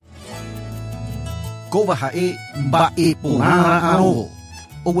oikóva ha'e mba'e porãrã arõ.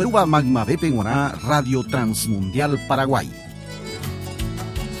 Oguerúva magmavépe g̃uarã Radio Transmundial Paraguay.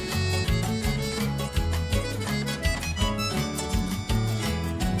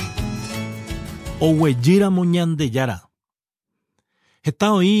 Oguejýramo Ñandejára.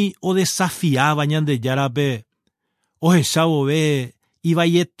 Heta oĩ o-desafiáva Ñandejárape ohechavove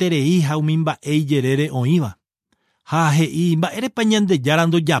iva'ieterei ha umi mba'e ijerére oĩva. Ha he'i Mba'érepa Ñandejára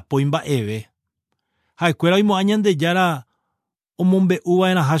ndojapói mba'eve. Ha'ekuéra oimo'ã Ñandejára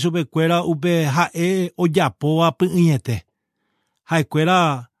omombe'uva'eräha chupekuéra upe ha'e ojapóva py'ỹiete.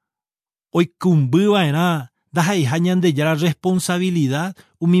 Ha'ekuéra oikümbyva'erã ndaha'eiha Ñandejára responsabilidad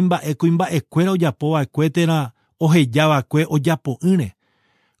umi mba'e kuimba'ekuéra ojapova'ekue térã ohejava'ekue ojapo'ỹre.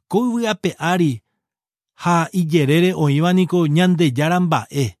 Ko yvy'ape ári ha ijerére oĩvaniko Ñandejára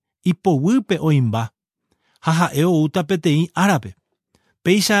mba'e ipovýpe oĩmba. Ha ha'e oúta peteĩ árape.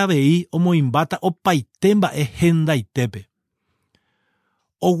 Péicha avei omoĩmbáta opaite mba'e hendaitépe.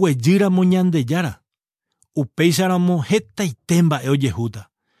 Oguejýramo Ñandejára. Upéicharamo hetaite mba'e ojehúta.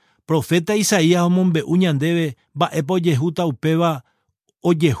 Profeta Isaías omombe'u ñandéve mba'épa ojehúta upéva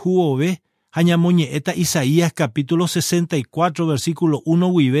ojehuvove ha ñamoñe'ẽta Isaías capítulo 64 versículo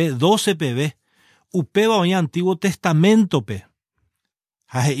 1 guive 12 peve upéva oĩ Antiguo Testaméntope.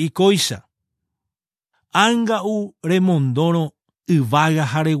 Ha he'i kóicha. Hánga'u remondórõ yvága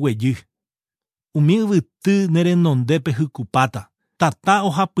ha reguejy. Umi yvyty nerenondépe hykupáta. Tata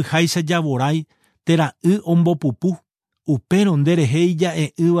ohapyháicha javorái tera'y ombopupu. Upérõ nderehe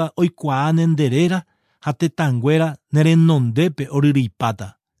ija'e'ỹva oikuaa nenderéra ha tetãnguéra nerenondépe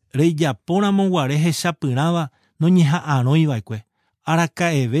oryrypáta. Rejapóramo guare hechapyrãva noñeha'aröiva'ekue.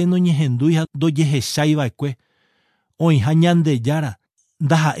 Araka'eve noñehendúi ha ndojehechaiva'ekue. Oĩha Ñandejára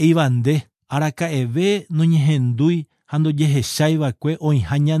ndaha'eiva nde. Araka'eve noñehendúi ha ndojehechaiva'ekue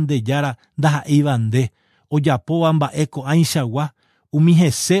oĩha Ñandejára ndaha'eiva nde. Ojapóva mba'e ko'ãichagua umi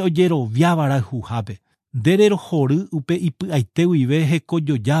hese ojeroviávara huhápe. Ndererohory upe ipy'aite guive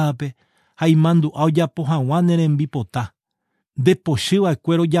hekojojápe ha Imandu'a ojapo hag̃ua nerembipota.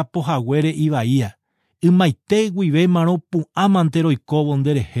 Ndepochýva'ekue rojapohaguére ivaía. Ymaite guive marõ pu'ãmante roikóvo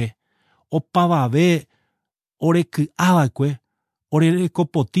nderehe. Opavave oreky'áva'ekue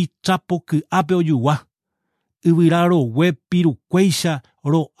orerekopotĩ trapoky'ápe ojugua. Yvyra rogue pirukuéicha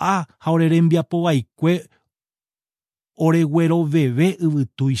ro'a ha orerembiapovaikue oregueroveve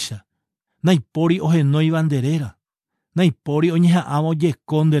yvytúicha. Naipóri ohenóiva nderéra. Naipóri oñeha'ãva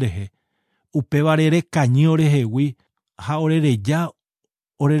ojeko nderehe. Upéva rerekañy orehegui ha orereja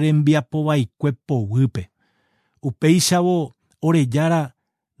orerembiapovaikue povýpe. Upéichavo orejára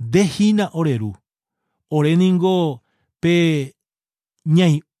ndehína oreru. Oréningo pe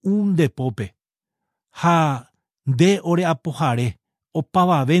ñai'ũ ndepópe. Ha nde oreapohare.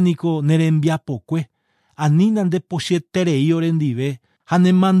 Opavavéniko nerembiapokue. Anína ndepochyeterei orendive. Ha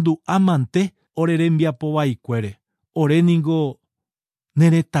nemandu'ámante orerembiapovaikuére. Oréningo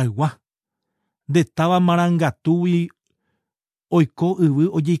neretãygua. Ndetáva marangatúgui oiko yvy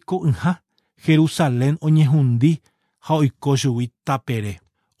ojeiko'ỹha. Jerusalén oñehundi ha oiko chugui tapere.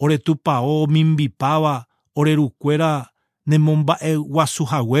 Oretupao mimbipáva orerukuéra nemomba'e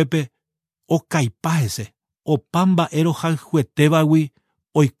guasuhaguépe okaipa hese. Opa mba'e rohayhuetévagui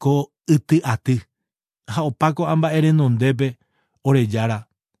oiko yty'aty. Ha opáko amba'e renondépe orejára.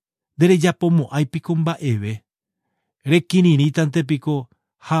 Nderejapomo'ãipiko mba'eve. Rekirirĩtantepiko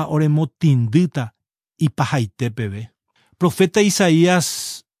ha oremotindýta ipahaite peve. Profeta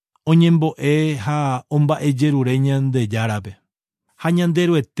Isaías oñembo'e ha omba'ejerure Ñandejárape. Ha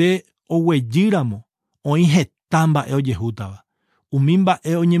ñanderuete oguejýramo oĩ heta mba'e ojehútava. Umi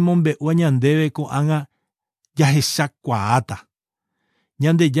mba'e oñemombe'úva ñandéve ko'ág̃a jahechakuaáta.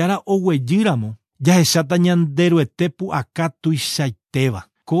 Ñandejára oguejýramo Jahecháta Ñanderuete pu'aka tuichaitéva.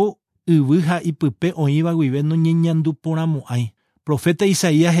 Ko yvy ha ipype oĩva guive noñeñanduporãmo'ãi. Profeta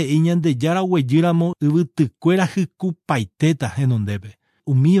Isaías he'i Ñandejára oguejýramo yvytykuéra hykupaitéta henondépe.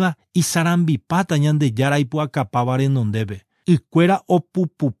 Umíva isarambipáta Ñandejára Ipu'akapáva renondépe. Ykuéra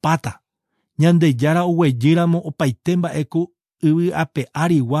opupupáta. Ñandejára oguejýramo opaite mba'éko yvy'ape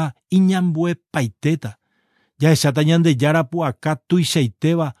árigua iñambuepaitéta. Jahecháta Ñandejára pu'aka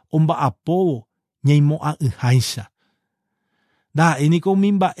tuichaitéva omba'apóvo ñaimo'ã'ỹháicha. Ndaha'éniko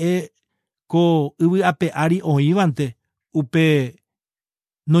umi mba'e ko yvy'ape ári oĩvante upe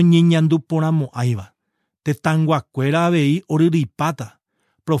noñeñanduporãmo'ãiva. Tetãnguakuéra avei oryrypáta.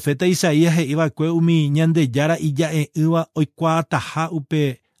 Profeta Isaías he'íva'ekue umi Ñandejára ija'e'ỹva oikuaataha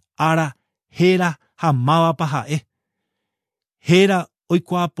upe ára héra ha mávapa ha'e. Héra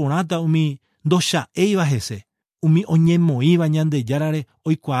oikuaaporãta umi ndocha'éiva hese. umi oñemomombyryve Ñandejárare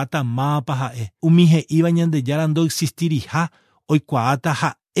oikuaáta mávapa ha'e. Umi he'íva Ñandejára ndoexistiriha oikuaáta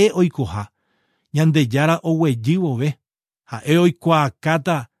ha'e oikoha. Ñandejára oguejy vove. Ha'e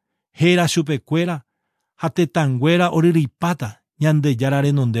oikuaakáta héra chupekuéra ha tetãnguéra oryrypáta Ñandejára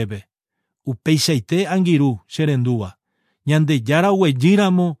renondépe. Upeichaite angirũ che rendúva. Ñandejára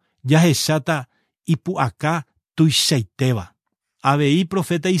Oguejýramo Ñandejára Ipu'aka tuichaitéva. Avei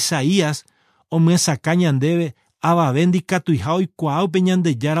Profeta Isaías omyasaka ñandéve avave ndikatuiha oikuaa upe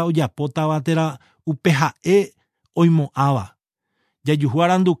Ñandejára ojapótavatera upe ha'e oimo'ãva. Jajuhu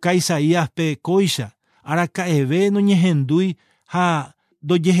aranduka Isaías pe kóicha Araka'eve noñehendúi ha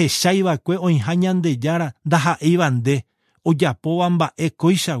ndojehechaiva'ekue oĩha Ñandejára ndaha'eiva nde ojapóva mba'e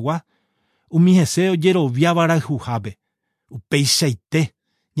kóichagua umi hese ojeroviáva rayhuhápe. Upeichaite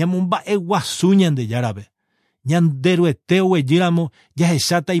ñamomba'e guasu Ñandejárape. Ñanderuete Oguejýramo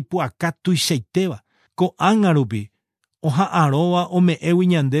Jahecháta Ipu'aka tuichaitéva. Ko'ág̃a rupi oha'ãróva ome'ẽgui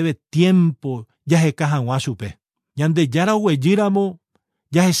ñandéve tiempo jaheka hag̃ua chupe. Ñandejára Oguejýramo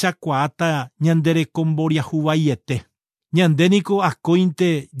jahechakuaáta ñanderekomboriahuvaiete. Ñandéniko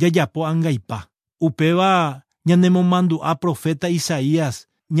akóinte jajapo ãngaipa. Upéva ñanemomandu'a Profeta Isaías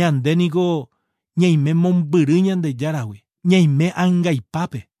ñandéniko ñaime mombyry Ñandejárape, ñaime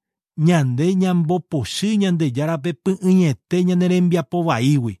ãngaipápe. Ñande ñambopochy Ñandejárape py'ỹiete ñanerembiapo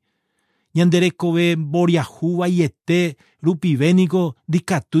vaígui. Ñanderekove mboriahuvaiete rupivéniko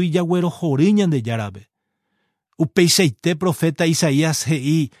ndikatúi jaguerohory Ñandejárape. Upeichaite Profeta Isaías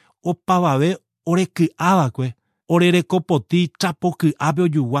he'i opavave oreky'ávakue, orerekopotĩ trapoky'ápe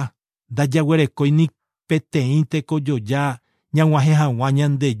ojugua, ndajaguerekói ni peteĩ tekojoja ñag̃uahẽ hag̃ua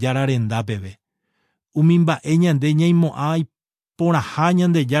Ñandejára rendápeve. Umi mba'e ñande ñaimo'ã iporãha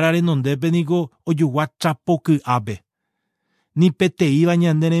Ñandejára renondépe niko ojugua trapoky'ápe. Ni peteĩva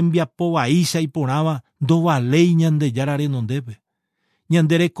ñande rembiapo vaícha iporãva ndovaléi Ñandejára renondépe.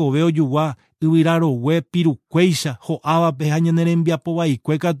 Ñanderekove ojugua yvyrarogue pirukuéicha ho'ávape ha ñanerembiapo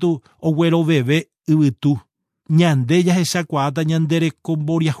vaikue katu ogueroveve yvytu. Ñande jahechakuaáta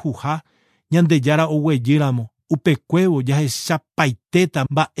ñanderekomboriahuha Ñandejára Oguejýramo upekuévo jahechapaitéta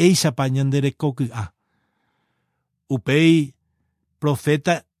mba'éichapa ñanderekoky'a. Upéi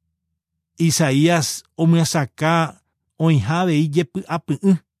Profeta Isaías omyasaka oĩha avei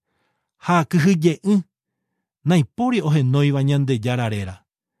jepy'apy'ỹ ha kyhyje'ỹ. Naipóri ohenóiva Ñandejára réra.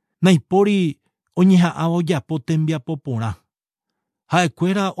 Naipóri oñeha'ãva ojapo tembiapo porã.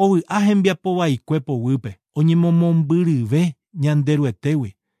 Ha'ekuéra ovy'a hembiapo vaikue povýpe. Oñemomombyryve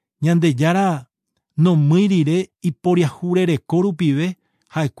Ñanderuetégui. Ñandejára nomýi rire iporiahurereko rupive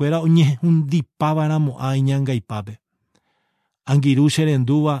ha'ekuéra oñehũndipávaramo'ã iñangaipápe. Angirũ che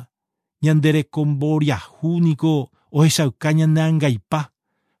rendúva ñanderekomboriahúniko ohechauka ñaneangaipa,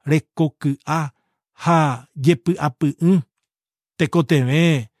 rekoky'a ha jepy'apy'ỹ.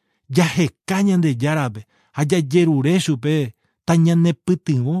 Tekotevẽ jaheka Ñandejárape ha jajerure chupe ta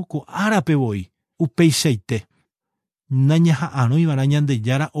ñanepytyvõ ko árapevoi. Upeichaite nañaha'aröiva'erã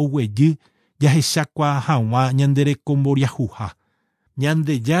Ñandejára oguejy jahechakua hag̃ua ñanderekomboriahuha.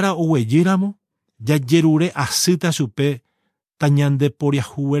 Ñandejára Oguejýramo jajerure asýta chupe ta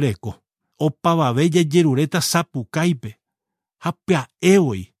ñandeporiahuvereko. Opavave jajeruréta sapukáipe ha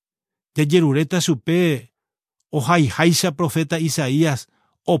pya'evoi. Jajeruréta chupe ohaiháicha Profeta Isaías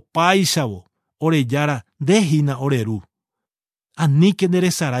opáichavo orejára ndéhina oreru. Aníke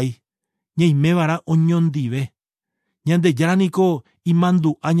nderesarái ñaimeva'erã oñondive. Ñandejára niko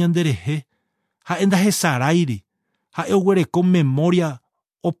Imandu'a ñanderehe ha'e ndahesaráiri ha'e oguereko memoria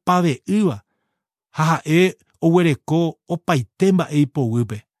opave'ýva ha ha'e oguereko opaite mba'e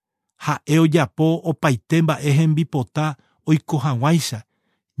ipoguýpe. Ha'e ojapo opaite mba'e hembipota oiko hag̃uáicha.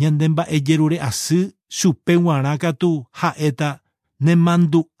 Ñande mba'e jerure asy chupe g̃uarã katu ha'éta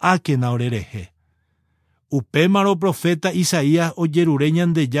nemandu'ákena orerehe. Upémarõ Profeta Isaías ojerure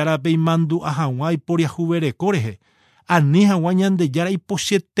Ñandejárape imandu'a hag̃ua iporiahuvereko rehe. Ani hag̃ua Ñandejára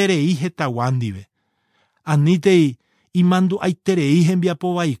ipochyeterei hetagua ndive. Anítei imandu'aiterei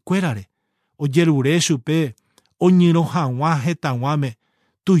hembiapo vaikuérare. Ojerure chupe oñyrõ hag̃ua hetag̃uáme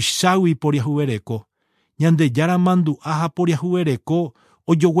tuichágui iporiahuvereko. Ñandejára mandu'a ha poriahuvereko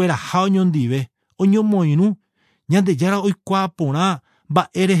ojogueraha oñondive, oñomoirũ. Ñandejára oikuaa porã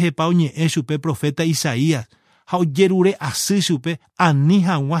mba'e rehepa oñe'ẽ chupe Profeta Isaías ha ojerure asy chupe ani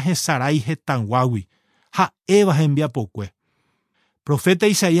hag̃ua hesarái hetãguágui ha'éva hembiapokue. Profeta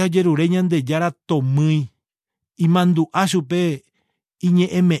Isaías ojerure Ñandejára tomýi imandu'a chupe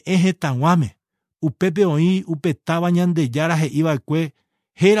iñe'ẽme'ẽ hetãguáme. Upépe oĩ upe táva Ñandejára he'íva'ekue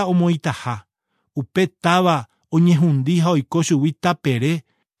héra omoĩtaha. Upe táva oñehũndi ha oiko chugui tapere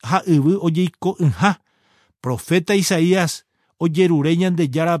ha yvy ojeiko'ỹha Profeta Isaías ojerure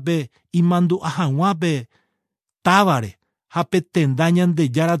Ñandejárape Imandu'a hag̃uápe távare ha pe tenda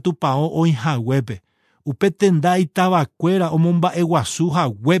Ñandejára tupão oĩhaguépe. Upe tenda itavakuéra omomba'eguasu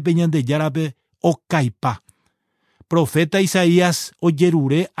haguépe Ñandejárape okaipa. Profeta Isaías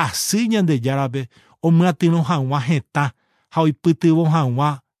ojerure asy Ñandejárape omyatyrõ hag̃ua hetã ha oipytyvõ hag̃ua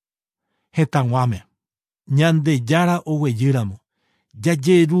hetãguáme. Ñandejára Oguejýramo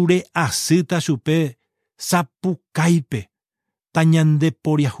jajerure asýta chupe sapukáipe ta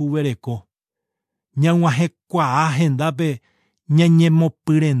ñandeporiahuvereko. Ñag̃uahẽkuaa hendápe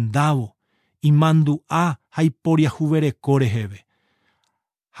ñañemopyrendávo Imandu'a ha iporiahuvereko reheve.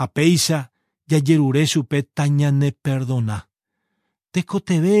 Ha péicha jajerure chupe ta ñaneperdona.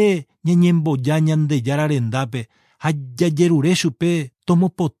 Tekotevẽ ñañemboja Ñandejára rendápe ha jajerure chupe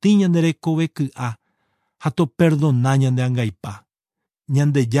tomopotĩ ñanderekove ky'a ha toperdona ñandeangaipa.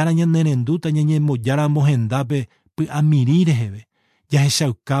 Ñandejára ñanerendúta ñañembojáramo hendápe py'amiri reheve.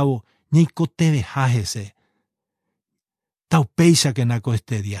 Jahechaukávo ñaikoteveha hese. Ta upéichakenako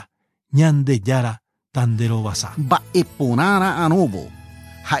este día. Ñandejára tanderovasa. Mba'eporãrã arõvo.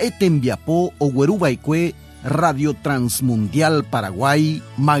 Ha'e tembiapo ogueruva'ekue Radio Transmundial Paraguay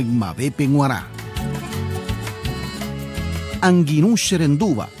maymavépe g̃uarã. Angirũ che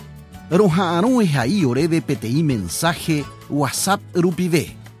rendúva. Roha'ãrõ ehai oréve peteĩ mensaje WhatsApp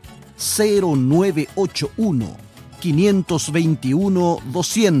rupive 0981 521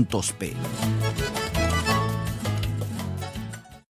 200p.